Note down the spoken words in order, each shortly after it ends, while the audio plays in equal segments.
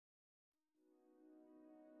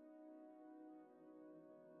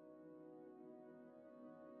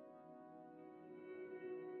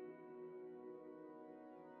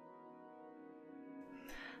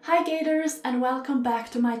Hi Gators and welcome back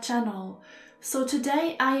to my channel. So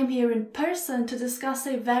today I am here in person to discuss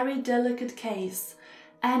a very delicate case,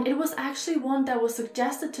 and it was actually one that was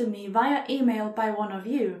suggested to me via email by one of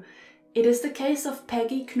you. It is the case of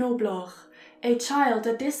Peggy Knobloch, a child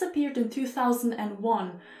that disappeared in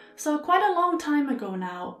 2001, so quite a long time ago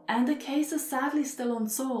now, and the case is sadly still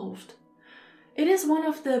unsolved. It is one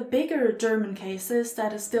of the bigger German cases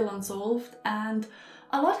that is still unsolved, and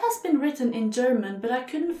a lot has been written in German, but I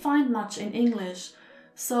couldn't find much in English,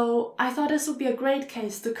 so I thought this would be a great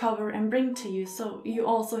case to cover and bring to you so you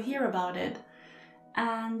also hear about it.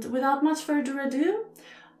 And without much further ado,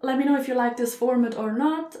 let me know if you like this format or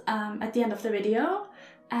not at the end of the video,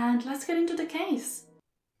 and let's get into the case.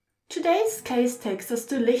 Today's case takes us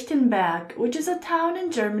to Lichtenberg, which is a town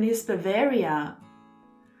in Germany's Bavaria.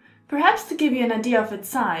 Perhaps to give you an idea of its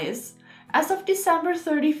size, as of December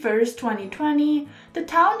 31st, 2020, the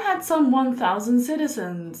town had some 1,000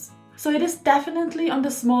 citizens, so it is definitely on the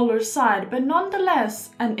smaller side, but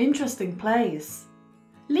nonetheless an interesting place.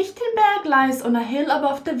 Lichtenberg lies on a hill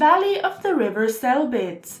above the valley of the river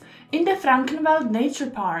Selbitz in the Frankenwald Nature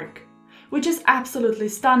Park, which is absolutely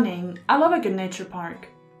stunning. I love a good nature park.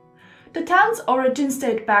 The town's origins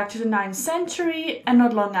date back to the 9th century, and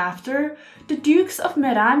not long after, the Dukes of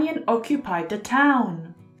Meranien occupied the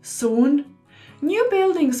town. Soon, new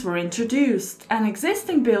buildings were introduced and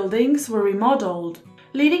existing buildings were remodeled,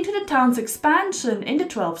 leading to the town's expansion in the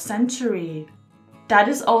 12th century. That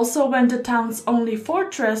is also when the town's only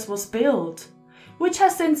fortress was built, which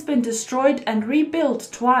has since been destroyed and rebuilt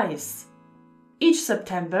twice. Each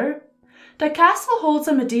September, the castle holds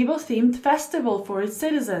a medieval-themed festival for its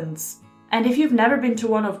citizens, and if you've never been to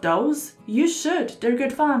one of those, you should, they're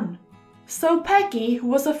good fun. So Peggy, who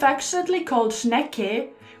was affectionately called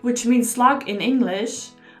Schnecke, which means slug in English,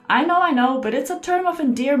 I know, but it's a term of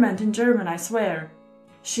endearment in German, I swear.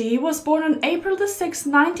 She was born on April 6,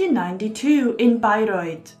 1992 in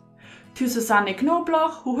Bayreuth, to Susanne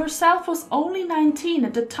Knobloch, who herself was only 19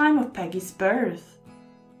 at the time of Peggy's birth.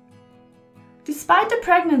 Despite the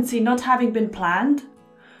pregnancy not having been planned,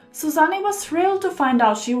 Susanne was thrilled to find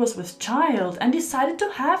out she was with child and decided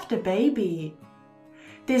to have the baby.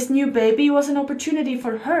 This new baby was an opportunity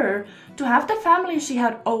for her to have the family she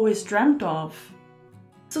had always dreamt of.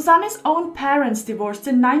 Susanne's own parents divorced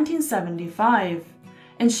in 1975,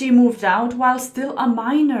 and she moved out while still a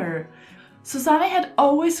minor. Susanne had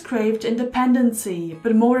always craved independency,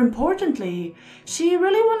 but more importantly, she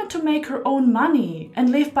really wanted to make her own money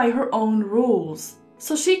and live by her own rules.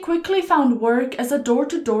 So she quickly found work as a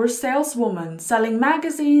door-to-door saleswoman, selling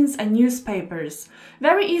magazines and newspapers.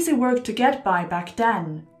 Very easy work to get by back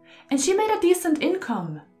then. And she made a decent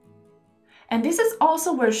income. And this is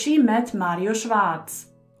also where she met Mario Schwarz.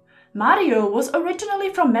 Mario was originally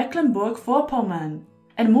from Mecklenburg-Vorpommern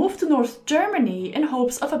and moved to North Germany in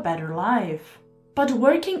hopes of a better life. But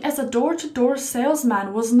working as a door-to-door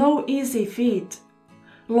salesman was no easy feat.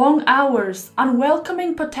 Long hours,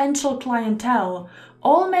 unwelcoming potential clientele,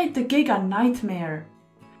 all made the gig a nightmare.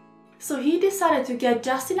 So he decided to get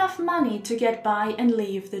just enough money to get by and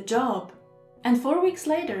leave the job. And 4 weeks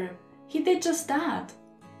later, he did just that.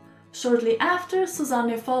 Shortly after,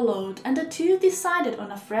 Susanne followed, and the two decided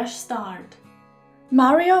on a fresh start.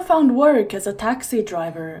 Mario found work as a taxi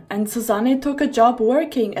driver, and Susanne took a job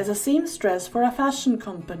working as a seamstress for a fashion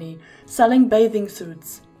company, selling bathing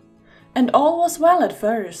suits. And all was well at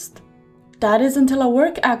first. That is until a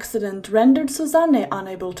work accident rendered Susanne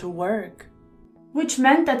unable to work. Which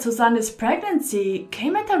meant that Susanne's pregnancy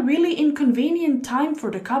came at a really inconvenient time for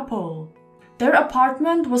the couple. Their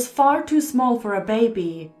apartment was far too small for a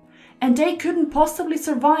baby, and they couldn't possibly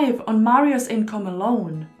survive on Mario's income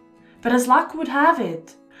alone. But as luck would have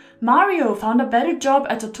it, Mario found a better job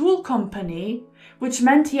at a tool company, which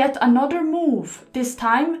meant yet another move, this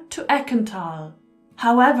time to Eckental.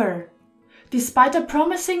 However, despite a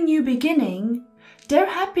promising new beginning, their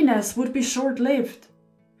happiness would be short-lived.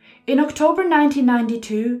 In October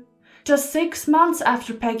 1992, just 6 months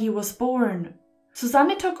after Peggy was born,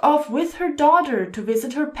 Susanne took off with her daughter to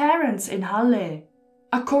visit her parents in Halle.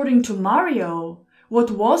 According to Mario,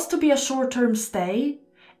 what was to be a short-term stay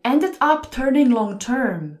ended up turning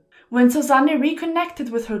long-term, when Susanne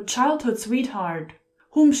reconnected with her childhood sweetheart,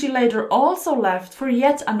 whom she later also left for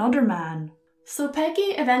yet another man. So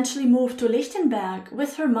Peggy eventually moved to Lichtenberg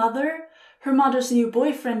with her mother, her mother's new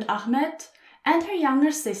boyfriend Ahmed, and her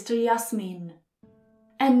younger sister Yasmin.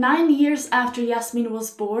 And 9 years after Yasmin was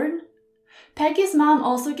born, Peggy's mom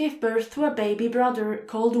also gave birth to a baby brother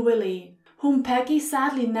called Willie, whom Peggy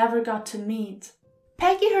sadly never got to meet.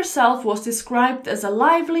 Peggy herself was described as a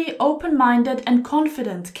lively, open-minded and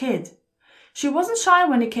confident kid. She wasn't shy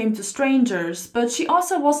when it came to strangers, but she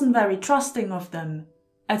also wasn't very trusting of them.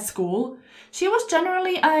 At school, she was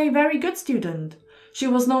generally a very good student. She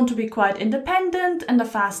was known to be quite independent and a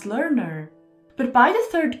fast learner. But by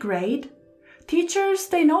the 3rd grade, teachers,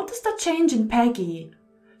 they noticed a change in Peggy.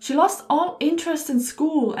 She lost all interest in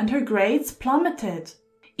school and her grades plummeted.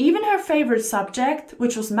 Even her favorite subject,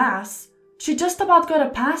 which was maths, she just about got a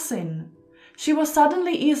pass in. She was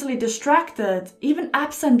suddenly easily distracted, even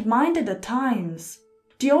absent-minded at times.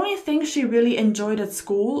 The only thing she really enjoyed at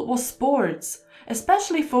school was sports,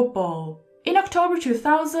 especially football. In October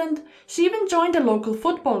 2000, she even joined a local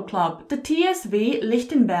football club, the TSV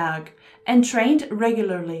Lichtenberg, and trained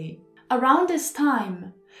regularly. Around this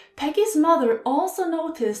time, Peggy's mother also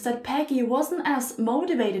noticed that Peggy wasn't as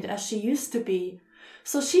motivated as she used to be,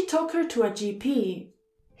 so she took her to a GP.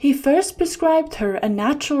 He first prescribed her a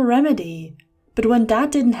natural remedy, but when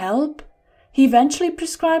that didn't help, he eventually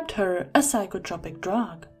prescribed her a psychotropic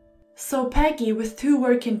drug. So Peggy, with 2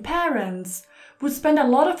 working parents, would spend a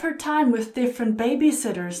lot of her time with different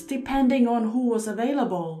babysitters depending on who was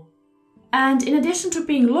available. And in addition to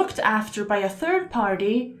being looked after by a third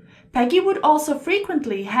party, Peggy would also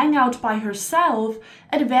frequently hang out by herself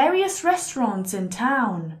at various restaurants in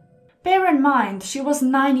town. Bear in mind, she was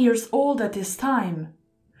 9 years old at this time.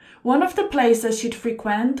 One of the places she'd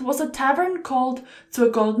frequent was a tavern called Zur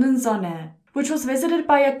Goldenen Sonne, which was visited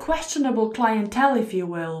by a questionable clientele, if you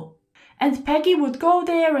will. And Peggy would go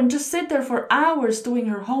there and just sit there for hours doing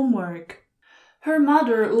her homework. Her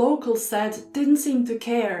mother, locals said, didn't seem to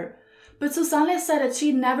care, but Susanne said that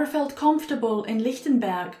she never felt comfortable in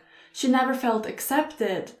Lichtenberg. She never felt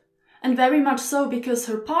accepted, and very much so because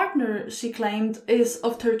her partner, she claimed, is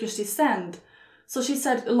of Turkish descent, so she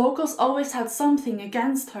said locals always had something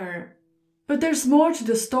against her. But there's more to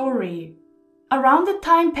the story. Around the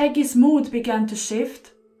time Peggy's mood began to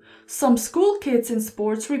shift, some school kids in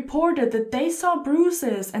sports reported that they saw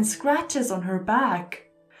bruises and scratches on her back.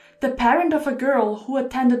 The parent of a girl who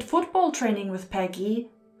attended football training with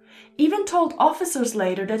Peggy even told officers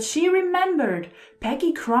later that she remembered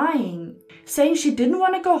Peggy crying, saying she didn't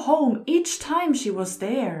want to go home each time she was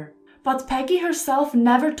there. But Peggy herself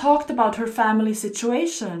never talked about her family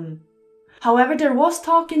situation. However, there was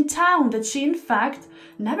talk in town that she in fact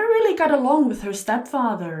never really got along with her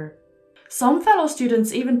stepfather. Some fellow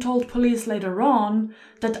students even told police later on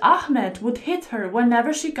that Ahmed would hit her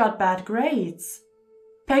whenever she got bad grades.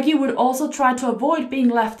 Peggy would also try to avoid being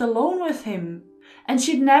left alone with him, and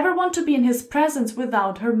she'd never want to be in his presence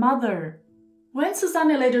without her mother. When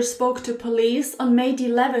Susanne later spoke to police on May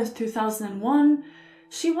 11, 2001,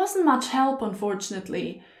 she wasn't much help,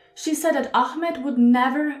 unfortunately. She said that Ahmed would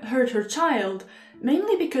never hurt her child,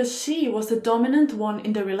 mainly because she was the dominant one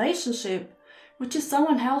in the relationship, which is so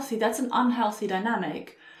unhealthy. That's an unhealthy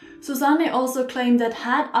dynamic. Susanne also claimed that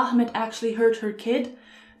had Ahmed actually hurt her kid,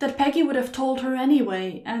 that Peggy would have told her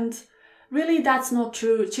anyway, and really that's not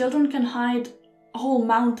true. Children can hide whole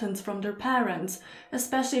mountains from their parents,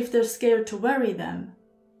 especially if they're scared to worry them.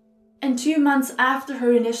 And 2 months after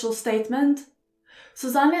her initial statement,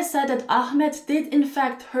 Susanne said that Ahmed did in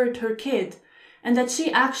fact hurt her kid, and that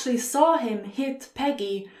she actually saw him hit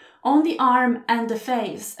Peggy on the arm and the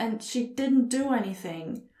face, and she didn't do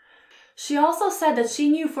anything. She also said that she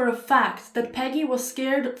knew for a fact that Peggy was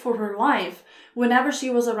scared for her life whenever she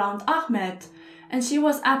was around Ahmed, and she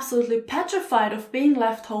was absolutely petrified of being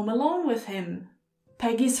left home alone with him.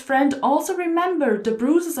 Peggy's friend also remembered the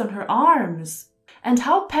bruises on her arms, and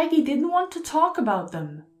how Peggy didn't want to talk about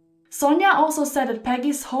them. Sonia also said that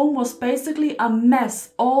Peggy's home was basically a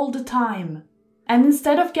mess all the time, and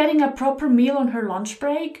instead of getting a proper meal on her lunch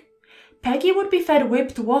break, Peggy would be fed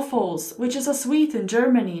whipped waffles, which is a sweet in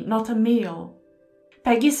Germany, not a meal.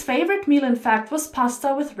 Peggy's favorite meal in fact was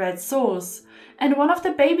pasta with red sauce, and one of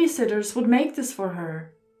the babysitters would make this for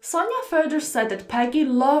her. Sonia further said that Peggy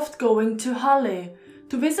loved going to Halle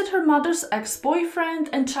to visit her mother's ex-boyfriend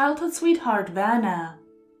and childhood sweetheart Werner.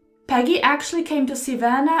 Peggy actually came to see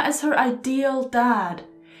Werner as her ideal dad.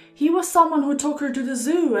 He was someone who took her to the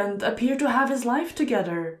zoo and appeared to have his life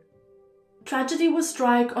together. Tragedy would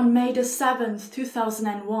strike on May 7th,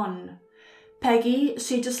 2001. Peggy,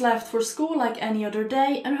 she just left for school like any other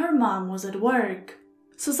day, and her mom was at work.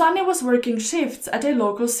 Susanne was working shifts at a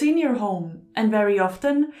local senior home, and very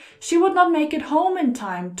often she would not make it home in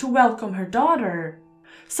time to welcome her daughter.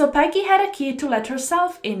 So Peggy had a key to let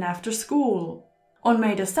herself in after school. On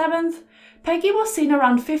May 7th, Peggy was seen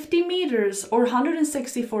around 50 meters or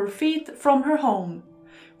 164 feet from her home,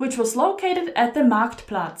 which was located at the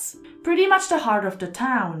Marktplatz, pretty much the heart of the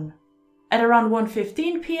town. At around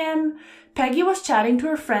 1:15 p.m., Peggy was chatting to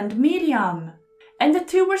her friend Miriam, and the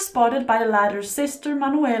two were spotted by the latter's sister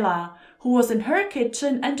Manuela, who was in her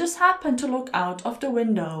kitchen and just happened to look out of the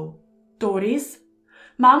window. Doris,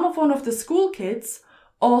 mom of one of the school kids,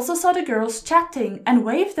 also saw the girls chatting and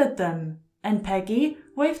waved at them, and Peggy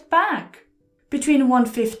waved back. Between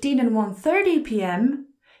 1:15 and 1:30 p.m.,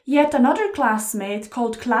 yet another classmate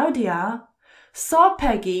called Claudia saw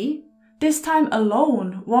Peggy, this time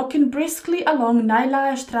alone, walking briskly along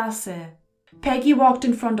Neilaer Straße. Peggy walked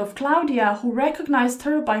in front of Claudia, who recognized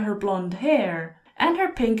her by her blonde hair and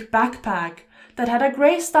her pink backpack that had a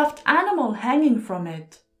grey stuffed animal hanging from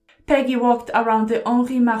it. Peggy walked around the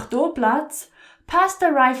Henri Marteau-Platz, past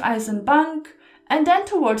the Raiffeisenbank, and then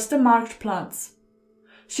towards the Marktplatz.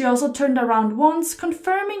 She also turned around once,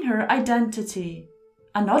 confirming her identity.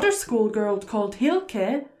 Another schoolgirl called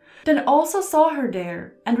Hilke then also saw her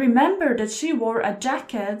there and remembered that she wore a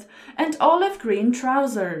jacket and olive green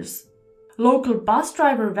trousers. Local bus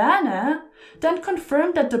driver Werner then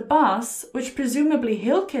confirmed that the bus, which presumably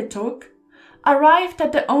Hilke took, arrived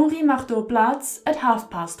at the Henri Marteau-Platz at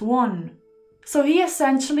 1:30. So he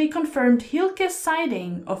essentially confirmed Hilke's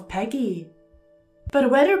sighting of Peggy. But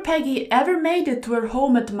whether Peggy ever made it to her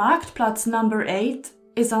home at Marktplatz number 8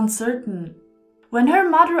 is uncertain. When her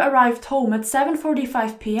mother arrived home at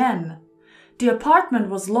 7:45 p.m., the apartment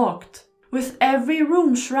was locked, with every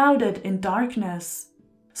room shrouded in darkness.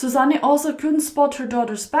 Susanne also couldn't spot her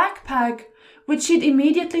daughter's backpack, which she'd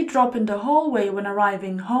immediately drop in the hallway when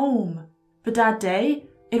arriving home. But that day,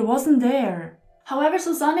 it wasn't there. However,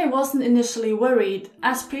 Susanne wasn't initially worried.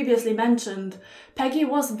 As previously mentioned, Peggy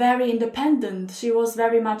was very independent. She was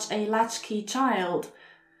very much a latchkey child.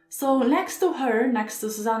 So next to her, next to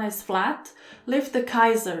Susanne's flat, lived the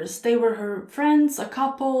Kaisers. They were her friends, a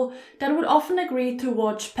couple that would often agree to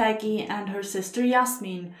watch Peggy and her sister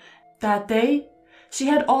Yasmin. That day, she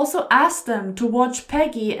had also asked them to watch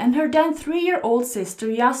Peggy and her then 3-year-old sister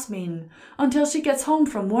Yasmin until she gets home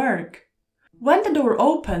from work. When the door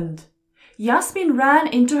opened, Yasmin ran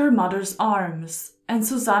into her mother's arms, and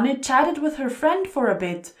Susanne chatted with her friend for a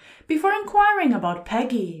bit before inquiring about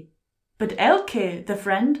Peggy. But Elke, the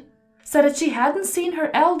friend, said that she hadn't seen her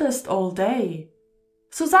eldest all day.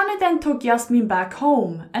 Susanne then took Yasmin back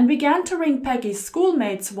home and began to ring Peggy's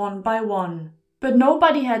schoolmates one by one, but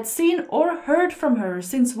nobody had seen or heard from her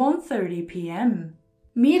since 1:30 p.m.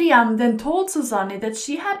 Miriam then told Susanne that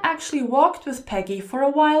she had actually walked with Peggy for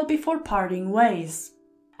a while before parting ways,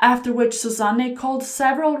 after which Susanne called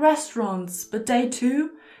several restaurants, but they too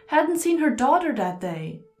hadn't seen her daughter that day.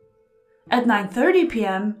 At 9:30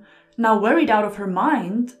 p.m., now worried out of her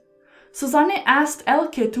mind, Susanne asked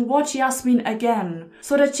Elke to watch Yasmin again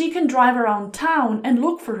so that she can drive around town and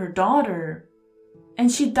look for her daughter.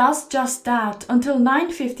 And she does just that until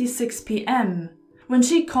 9:56 p.m, when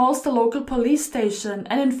she calls the local police station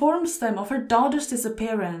and informs them of her daughter's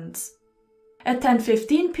disappearance. At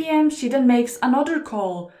 10:15 p.m, she then makes another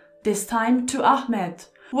call, this time to Ahmed,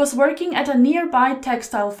 who was working at a nearby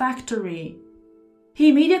textile factory. He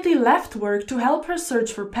immediately left work to help her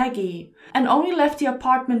search for Peggy, and only left the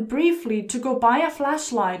apartment briefly to go buy a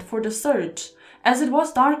flashlight for the search, as it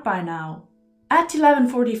was dark by now. At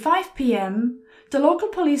 11:45 p.m, the local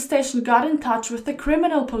police station got in touch with the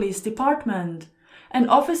criminal police department, and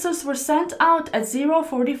officers were sent out at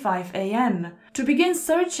 0:45 a.m. to begin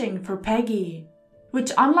searching for Peggy,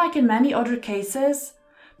 which, unlike in many other cases,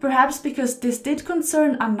 perhaps because this did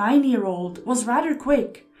concern a 9-year-old, was rather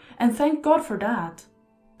quick, and thank God for that.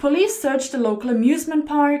 Police searched the local amusement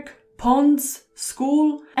park, ponds, school,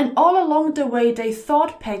 and all along the way they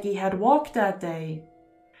thought Peggy had walked that day.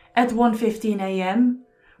 At 1:15 a.m,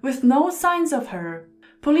 with no signs of her,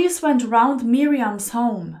 police went round Miriam's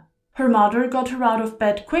home. Her mother got her out of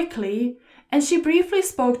bed quickly, and she briefly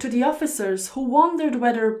spoke to the officers, who wondered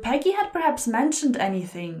whether Peggy had perhaps mentioned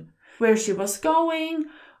anything, where she was going,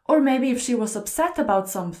 or maybe if she was upset about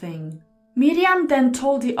something. Miriam then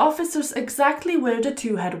told the officers exactly where the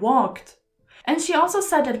two had walked, and she also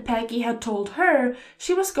said that Peggy had told her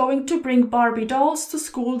she was going to bring Barbie dolls to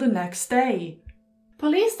school the next day.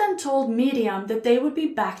 Police then told Miriam that they would be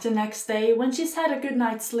back the next day when she's had a good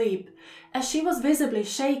night's sleep, as she was visibly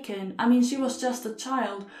shaken. I mean, she was just a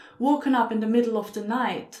child, woken up in the middle of the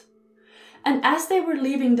night. And as they were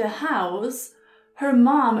leaving the house, her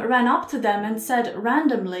mom ran up to them and said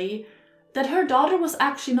randomly that her daughter was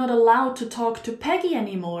actually not allowed to talk to Peggy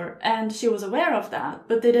anymore, and she was aware of that,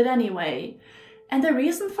 but did it anyway. And the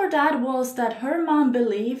reason for that was that her mom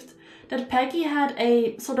believed that Peggy had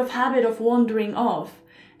a sort of habit of wandering off,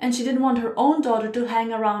 and she didn't want her own daughter to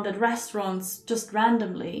hang around at restaurants just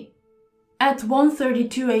randomly. At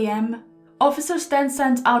 1:32 a.m, officers then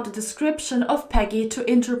sent out a description of Peggy to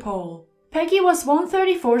Interpol. Peggy was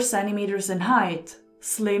 134 centimeters in height,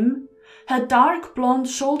 slim, had dark blonde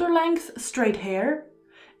shoulder-length straight hair,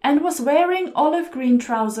 and was wearing olive green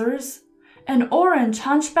trousers, an orange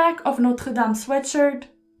Hunchback of Notre Dame sweatshirt,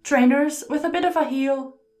 trainers with a bit of a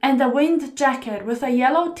heel, and a wind jacket with a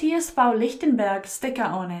yellow TSV Lichtenberg sticker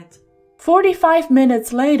on it. 45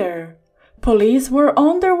 minutes later, police were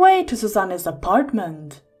on their way to Susanne's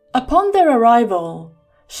apartment. Upon their arrival,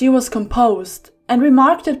 she was composed and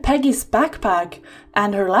remarked that Peggy's backpack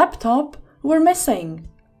and her laptop were missing.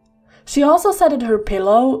 She also said that her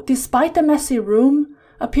pillow, despite the messy room,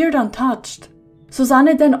 appeared untouched.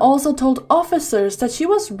 Susanne then also told officers that she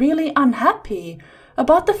was really unhappy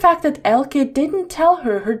about the fact that Elke didn't tell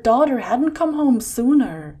her daughter hadn't come home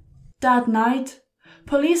sooner. That night,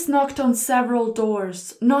 police knocked on several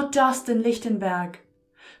doors, not just in Lichtenberg,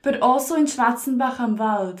 but also in Schwarzenbach am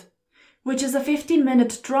Wald, which is a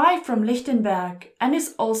 15-minute drive from Lichtenberg and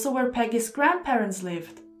is also where Peggy's grandparents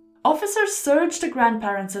lived. Officers searched the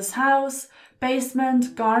grandparents' house,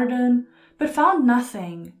 basement, garden, but found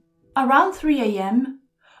nothing. Around 3 a.m.,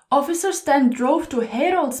 officers then drove to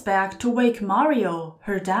Heroldsberg to wake Mario,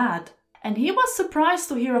 her dad, and he was surprised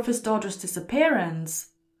to hear of his daughter's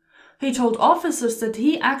disappearance. He told officers that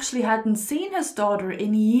he actually hadn't seen his daughter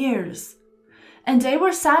in years, and they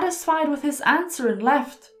were satisfied with his answer and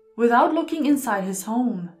left, without looking inside his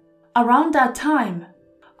home. Around that time,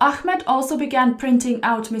 Ahmed also began printing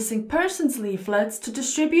out missing persons leaflets to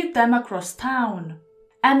distribute them across town.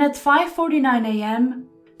 And at 5:49 a.m.,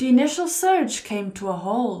 the initial search came to a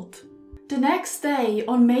halt. The next day,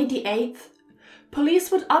 on May the 8th,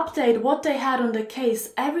 police would update what they had on the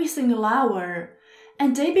case every single hour,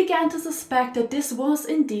 and they began to suspect that this was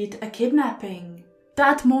indeed a kidnapping.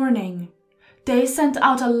 That morning, they sent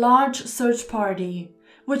out a large search party,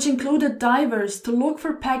 which included divers to look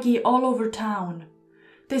for Peggy all over town.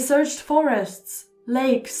 They searched forests,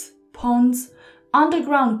 lakes, ponds,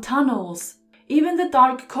 underground tunnels, even the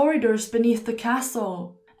dark corridors beneath the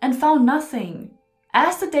castle, and found nothing.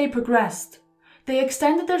 As the day progressed, they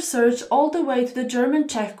extended their search all the way to the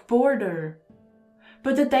German-Czech border.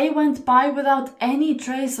 But the day went by without any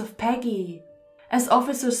trace of Peggy. As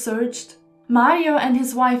officers searched, Mario and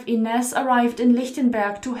his wife Ines arrived in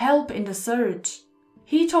Lichtenberg to help in the search.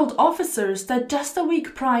 He told officers that just a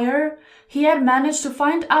week prior, he had managed to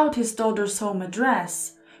find out his daughter's home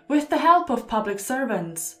address, with the help of public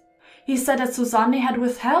servants. He said that Susanne had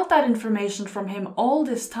withheld that information from him all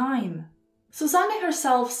this time. Susanne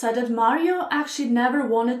herself said that Mario actually never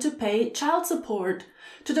wanted to pay child support,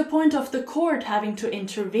 to the point of the court having to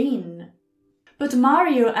intervene. But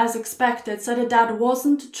Mario, as expected, said that that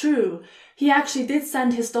wasn't true. He actually did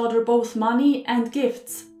send his daughter both money and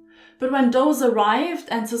gifts. But when those arrived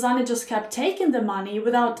and Susanne just kept taking the money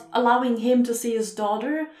without allowing him to see his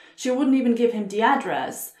daughter, she wouldn't even give him the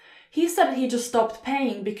address. He said that he just stopped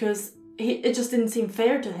paying because it just didn't seem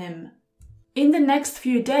fair to him. In the next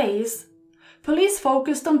few days, police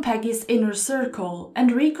focused on Peggy's inner circle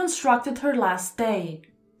and reconstructed her last day.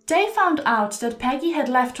 They found out that Peggy had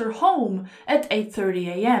left her home at 8:30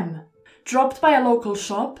 a.m., dropped by a local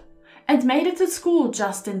shop, and made it to school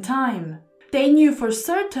just in time. They knew for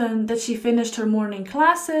certain that she finished her morning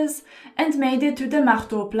classes and made it to the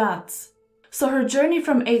Marteauplatz. So her journey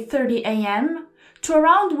from 8:30 a.m. to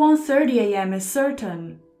around 1:30 a.m. is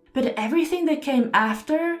certain, but everything that came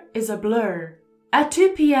after is a blur. At 2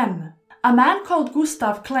 p.m., a man called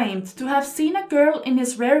Gustav claimed to have seen a girl in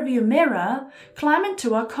his rearview mirror climb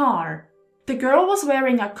into a car. The girl was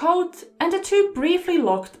wearing a coat and the two briefly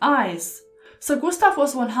locked eyes, so Gustav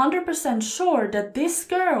was 100% sure that this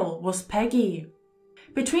girl was Peggy.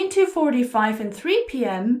 Between 2:45 and 3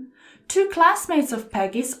 p.m., two classmates of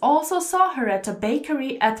Peggy's also saw her at a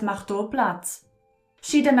bakery at Marteauplatz.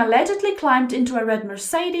 She then allegedly climbed into a red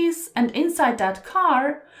Mercedes, and inside that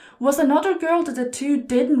car was another girl that the two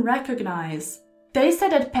didn't recognize. They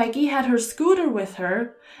said that Peggy had her scooter with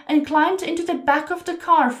her and climbed into the back of the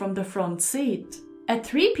car from the front seat. At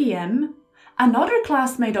 3 p.m., another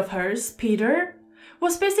classmate of hers, Peter,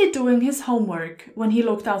 was busy doing his homework when he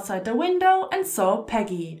looked outside the window and saw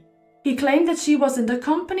Peggy. He claimed that she was in the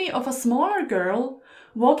company of a smaller girl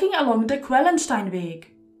walking along the Quellensteinweg.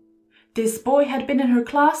 This boy had been in her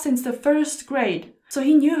class since the 1st grade, so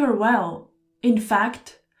he knew her well. In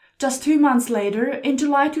fact, just 2 months later, in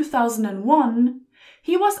July 2001,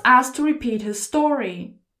 he was asked to repeat his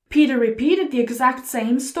story. Peter repeated the exact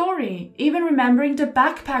same story, even remembering the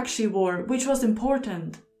backpack she wore, which was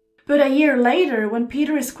important. But a year later, when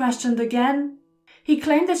Peter is questioned again, he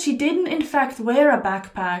claimed that she didn't in fact wear a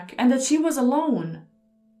backpack and that she was alone.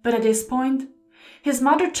 But at this point, His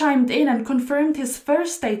mother chimed in and confirmed his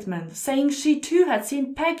first statement, saying she too had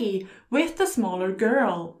seen Peggy with the smaller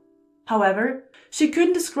girl. However, she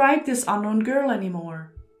couldn't describe this unknown girl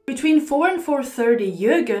anymore. Between 4 and 4:30,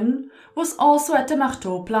 Jürgen was also at the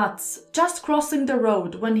Marteauplatz, just crossing the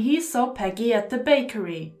road when he saw Peggy at the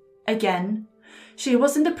bakery. Again, she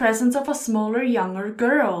was in the presence of a smaller, younger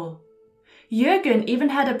girl. Jürgen even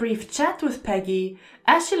had a brief chat with Peggy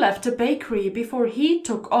as she left the bakery before he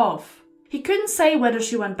took off. He couldn't say whether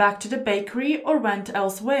she went back to the bakery or went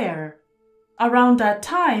elsewhere. Around that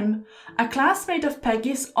time, a classmate of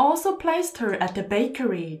Peggy's also placed her at the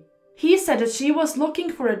bakery. He said that she was looking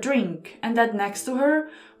for a drink and that next to her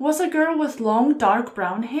was a girl with long dark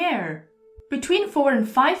brown hair. Between 4 and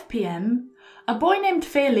 5 p.m., a boy named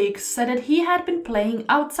Felix said that he had been playing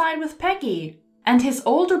outside with Peggy, and his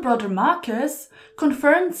older brother Marcus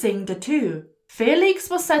confirmed seeing the two. Felix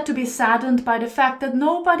was said to be saddened by the fact that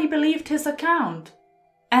nobody believed his account.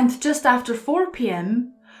 And just after 4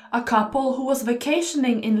 p.m., a couple who was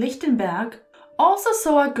vacationing in Lichtenberg also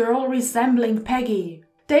saw a girl resembling Peggy.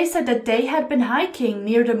 They said that they had been hiking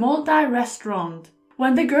near the Moldai restaurant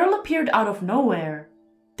when the girl appeared out of nowhere.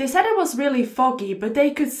 They said it was really foggy, but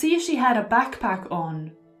they could see she had a backpack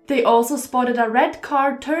on. They also spotted a red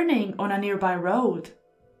car turning on a nearby road.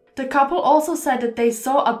 The couple also said that they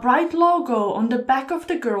saw a bright logo on the back of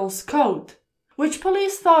the girl's coat, which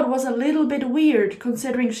police thought was a little bit weird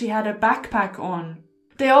considering she had a backpack on.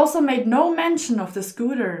 They also made no mention of the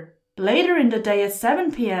scooter. Later in the day at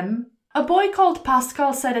 7 p.m., a boy called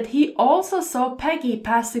Pascal said that he also saw Peggy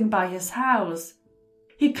passing by his house.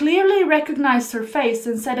 He clearly recognized her face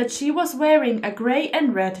and said that she was wearing a grey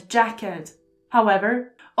and red jacket.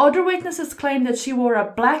 However, other witnesses claimed that she wore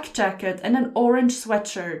a black jacket and an orange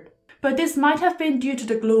sweatshirt, but this might have been due to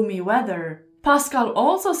the gloomy weather. Pascal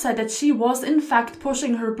also said that she was in fact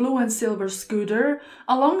pushing her blue and silver scooter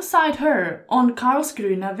alongside her on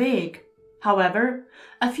Karlsgrüner Weg. However,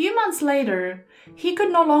 a few months later, he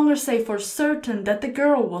could no longer say for certain that the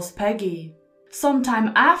girl was Peggy.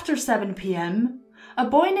 Sometime after 7 p.m., a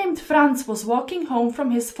boy named Franz was walking home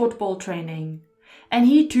from his football training, and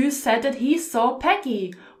he too said that he saw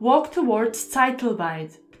Peggy walk towards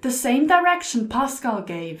Zeitelweit, the same direction Pascal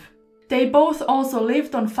gave. They both also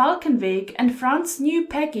lived on Falkenweg, and Franz knew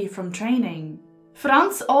Peggy from training.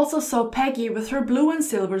 Franz also saw Peggy with her blue and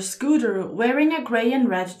silver scooter wearing a grey and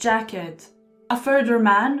red jacket. A further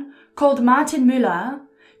man, called Martin Müller,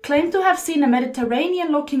 claimed to have seen a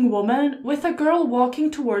Mediterranean-looking woman with a girl walking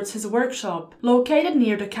towards his workshop, located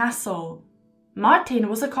near the castle. Martin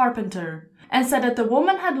was a carpenter, and said that the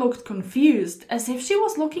woman had looked confused, as if she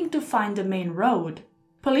was looking to find the main road.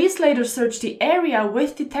 Police later searched the area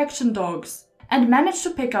with detection dogs, and managed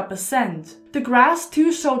to pick up a scent. The grass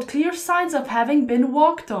too showed clear signs of having been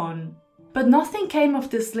walked on. But nothing came of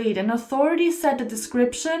this lead, and authorities said the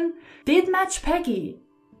description did match Peggy.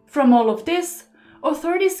 From all of this,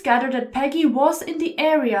 authorities gathered that Peggy was in the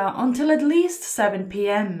area until at least 7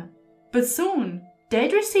 p.m. But soon,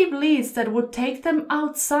 they'd receive leads that would take them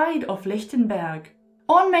outside of Lichtenberg.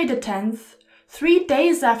 On May the 10th, 3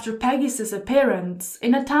 days after Peggy's disappearance,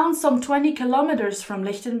 in a town some 20 kilometers from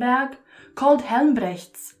Lichtenberg, called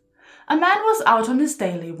Helmbrechts, a man was out on his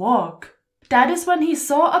daily walk. That is when he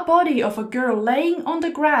saw a body of a girl laying on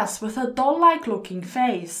the grass with a doll-like looking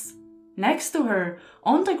face. Next to her,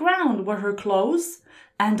 on the ground, were her clothes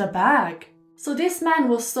and a bag. So this man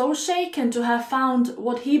was so shaken to have found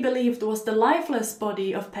what he believed was the lifeless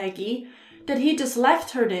body of Peggy that he just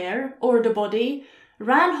left her there, or the body,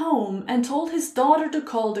 ran home and told his daughter to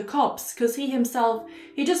call the cops, because he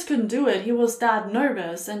just couldn't do it. He was that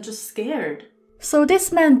nervous and just scared. So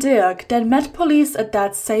this man Dirk then met police at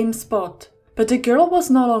that same spot, but the girl was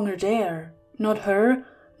no longer there. Not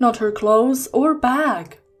her clothes or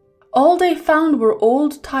bag. All they found were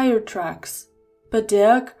old tire tracks. But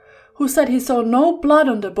Dirk, who said he saw no blood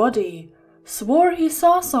on the body, swore he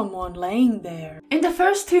saw someone laying there. In the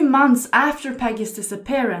first 2 months after Peggy's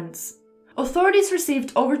disappearance, authorities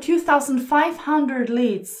received over 2,500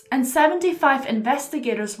 leads and 75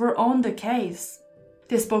 investigators were on the case.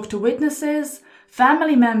 They spoke to witnesses,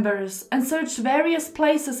 family members, and searched various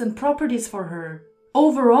places and properties for her.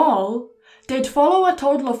 Overall, they'd follow a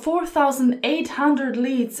total of 4,800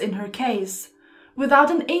 leads in her case,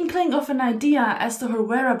 without an inkling of an idea as to her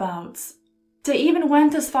whereabouts. They even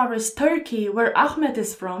went as far as Turkey, where Ahmed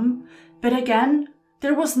is from, but again,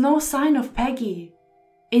 there was no sign of Peggy.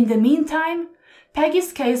 In the meantime,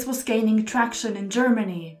 Peggy's case was gaining traction in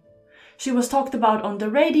Germany. She was talked about on the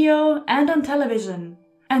radio and on television,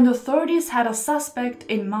 and authorities had a suspect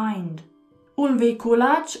in mind. Ulvi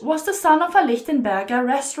Kulac was the son of a Lichtenberger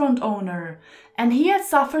restaurant owner and he had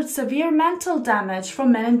suffered severe mental damage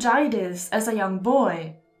from meningitis as a young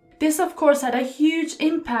boy. This of course had a huge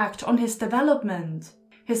impact on his development.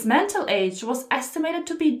 His mental age was estimated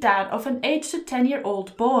to be that of an 8 to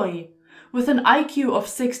 10-year-old boy, with an IQ of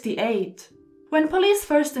 68. When police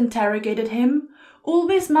first interrogated him,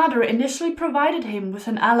 Ulvi's mother initially provided him with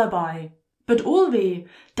an alibi, but Ulvi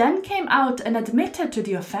then came out and admitted to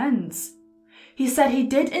the offense. He said he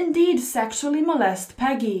did indeed sexually molest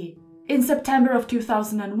Peggy. In September of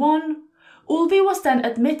 2001, Ulvi was then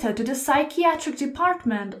admitted to the psychiatric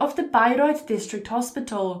department of the Bayreuth District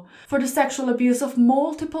Hospital for the sexual abuse of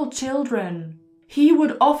multiple children. He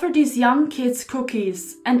would offer these young kids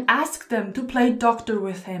cookies and ask them to play doctor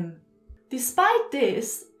with him. Despite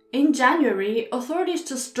this, in January, authorities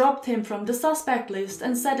just dropped him from the suspect list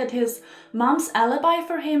and said that his mom's alibi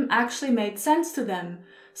for him actually made sense to them,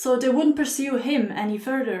 so they wouldn't pursue him any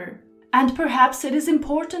further. And perhaps it is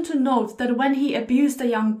important to note that when he abused a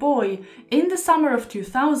young boy in the summer of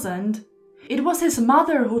 2000, it was his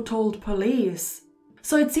mother who told police.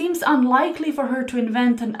 So it seems unlikely for her to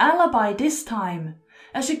invent an alibi this time,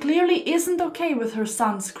 as she clearly isn't okay with her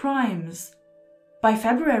son's crimes. By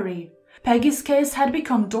February, Peggy's case had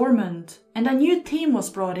become dormant, and a new team was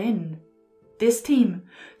brought in. This team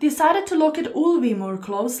decided to look at Ulvi more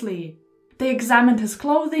closely. They examined his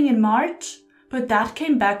clothing in March, but that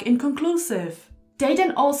came back inconclusive. They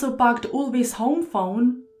then also bugged Ulvi's home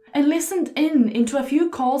phone and listened into a few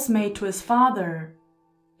calls made to his father.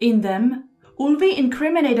 In them, Ulvi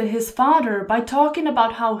incriminated his father by talking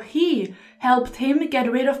about how he helped him get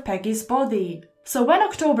rid of Peggy's body. So when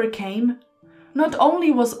October came, not only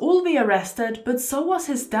was Ulvi arrested, but so was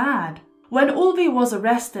his dad. When Ulvi was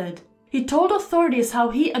arrested, he told authorities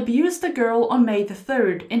how he abused the girl on May the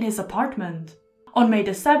 3rd in his apartment. On May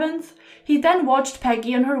the 7th, he then watched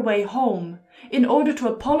Peggy on her way home in order to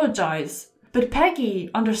apologize, but Peggy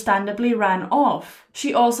understandably ran off.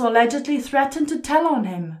 She also allegedly threatened to tell on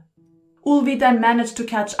him. Ulvi then managed to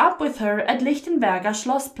catch up with her at Lichtenberger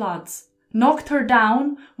Schlossplatz, knocked her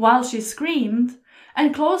down while she screamed,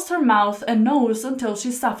 and closed her mouth and nose until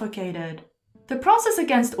she suffocated. The process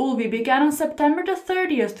against Ulvi began on September the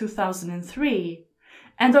 30th, 2003,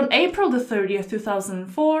 and on April the 30th,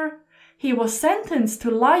 2004, he was sentenced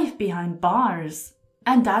to life behind bars.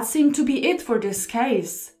 And that seemed to be it for this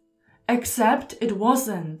case. Except it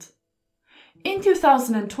wasn't. In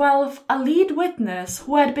 2012, a lead witness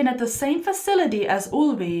who had been at the same facility as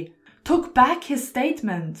Ulvi took back his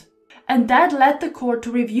statement, and that led the court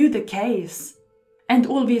to review the case. And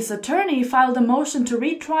Ulvi's attorney filed a motion to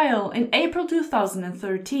retrial in April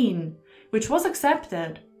 2013, which was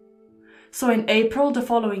accepted. So in April the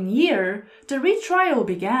following year, the retrial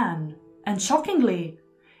began. And shockingly,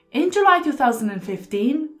 in July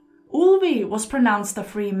 2015, Ulvi was pronounced a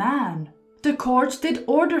free man. The court did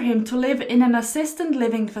order him to live in an assisted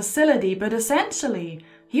living facility, but essentially,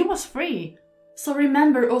 he was free. So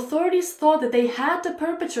remember, authorities thought that they had the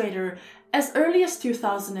perpetrator as early as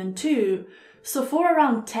 2002, so for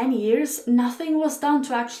around 10 years, nothing was done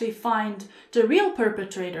to actually find the real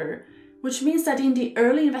perpetrator, which means that in the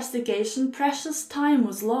early investigation, precious time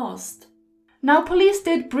was lost. Now, police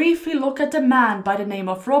did briefly look at a man by the name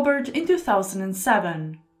of Robert in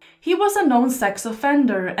 2007. He was a known sex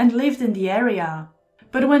offender and lived in the area.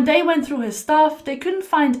 But when they went through his stuff, they couldn't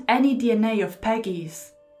find any DNA of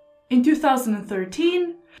Peggy's. In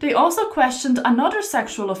 2013, they also questioned another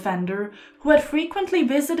sexual offender who had frequently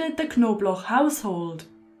visited the Knobloch household.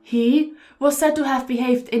 He was said to have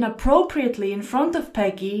behaved inappropriately in front of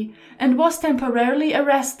Peggy and was temporarily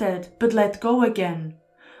arrested but let go again.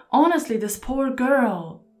 Honestly, this poor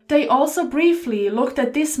girl. They also briefly looked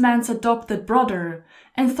at this man's adopted brother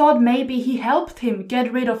and thought maybe he helped him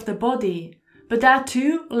get rid of the body, but that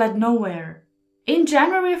too led nowhere. In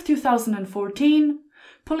January of 2014,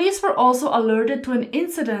 police were also alerted to an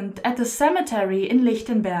incident at the cemetery in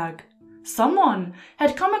Lichtenberg. Someone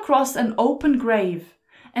had come across an open grave,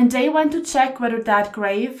 and they went to check whether that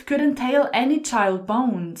grave could entail any child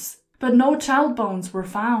bones, but no child bones were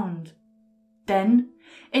found. Then,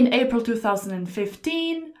 in April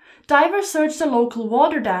 2015, divers searched the local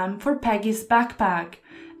water dam for Peggy's backpack,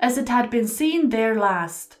 as it had been seen there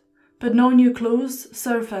last, but no new clues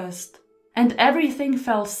surfaced, and everything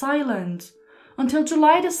fell silent until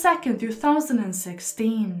July 2nd,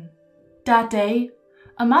 2016. That day,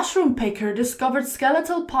 a mushroom picker discovered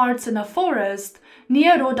skeletal parts in a forest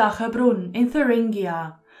near Rodacher Brunn in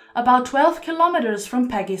Thuringia, about 12 kilometers from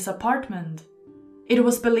Peggy's apartment. It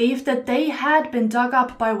was believed that they had been dug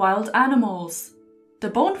up by wild animals. The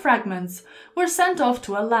bone fragments were sent off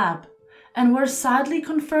to a lab and were sadly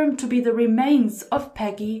confirmed to be the remains of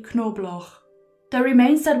Peggy Knobloch. The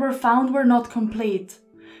remains that were found were not complete,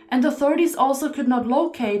 and authorities also could not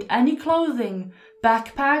locate any clothing,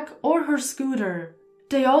 backpack, or her scooter.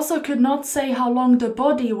 They also could not say how long the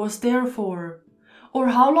body was there for, or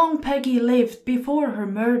how long Peggy lived before her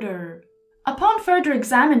murder. Upon further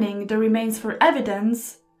examining the remains for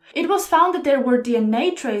evidence, it was found that there were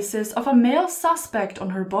DNA traces of a male suspect on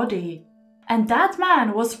her body. And that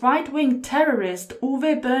man was right-wing terrorist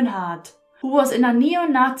Uwe Bernhard, who was in a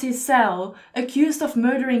neo-Nazi cell accused of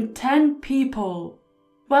murdering 10 people.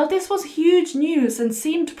 While this was huge news and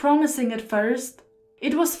seemed promising at first,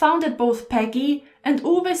 it was found that both Peggy and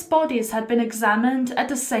Uwe's bodies had been examined at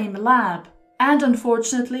the same lab. And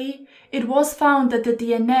unfortunately, it was found that the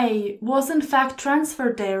DNA was in fact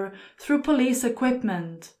transferred there through police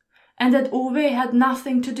equipment, and that Uwe had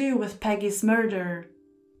nothing to do with Peggy's murder.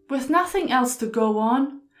 With nothing else to go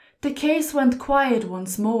on, the case went quiet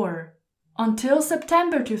once more, until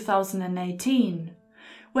September 2018,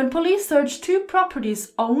 when police searched 2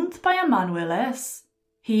 properties owned by Emanuel S.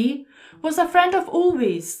 He was a friend of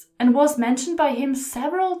Uwe's and was mentioned by him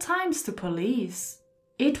several times to police.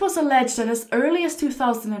 It was alleged that as early as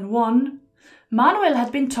 2001, Manuel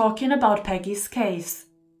had been talking about Peggy's case.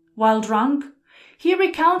 While drunk, he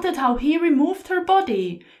recounted how he removed her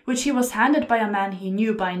body, which he was handed by a man he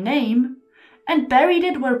knew by name, and buried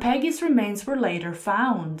it where Peggy's remains were later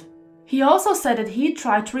found. He also said that he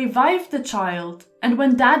tried to revive the child, and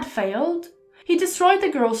when that failed, he destroyed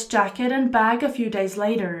the girl's jacket and bag a few days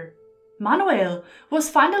later. Manuel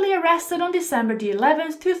was finally arrested on December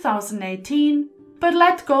 11, 2018, but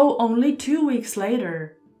let go only 2 weeks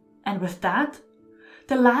later. And with that,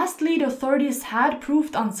 the last lead authorities had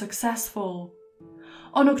proved unsuccessful.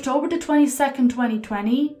 On October 22,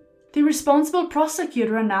 2020, the responsible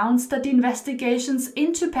prosecutor announced that the investigations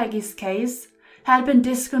into Peggy's case had been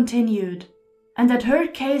discontinued, and that her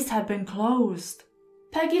case had been closed.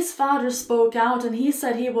 Peggy's father spoke out and he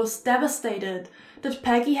said he was devastated that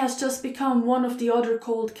Peggy has just become one of the other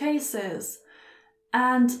cold cases.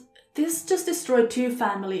 And this just destroyed 2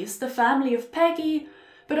 families, the family of Peggy,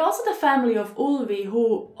 but also the family of Ulvi,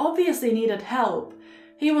 who obviously needed help.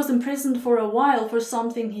 He was imprisoned for a while for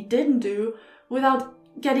something he didn't do without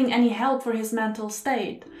getting any help for his mental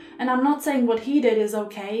state. And I'm not saying what he did is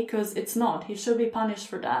okay, because it's not. He should be punished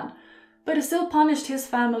for that. But it still punished his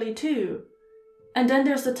family too. And then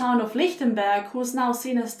there's the town of Lichtenberg, who's now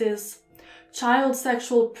seen as this child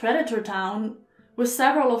sexual predator town, with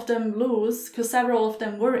several of them loose, because several of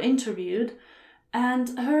them were interviewed,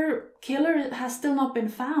 and her killer has still not been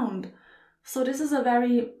found. So this is a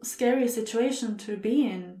very scary situation to be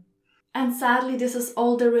in. And sadly, this is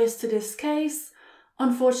all there is to this case.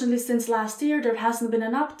 Unfortunately, since last year, there hasn't been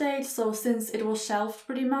an update, so since it was shelved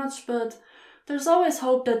pretty much, but there's always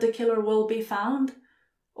hope that the killer will be found,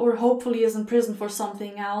 or hopefully is in prison for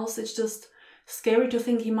something else. It's just scary to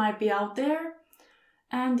think he might be out there.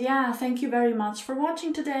 And yeah, thank you very much for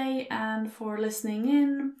watching today and for listening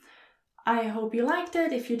in. I hope you liked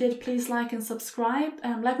it. If you did, please like and subscribe.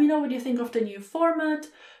 Let me know what you think of the new format.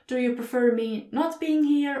 Do you prefer me not being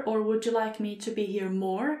here, or would you like me to be here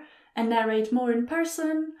more and narrate more in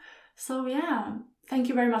person? So yeah, thank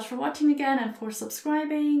you very much for watching again and for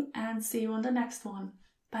subscribing, and see you on the next one.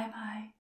 Bye bye.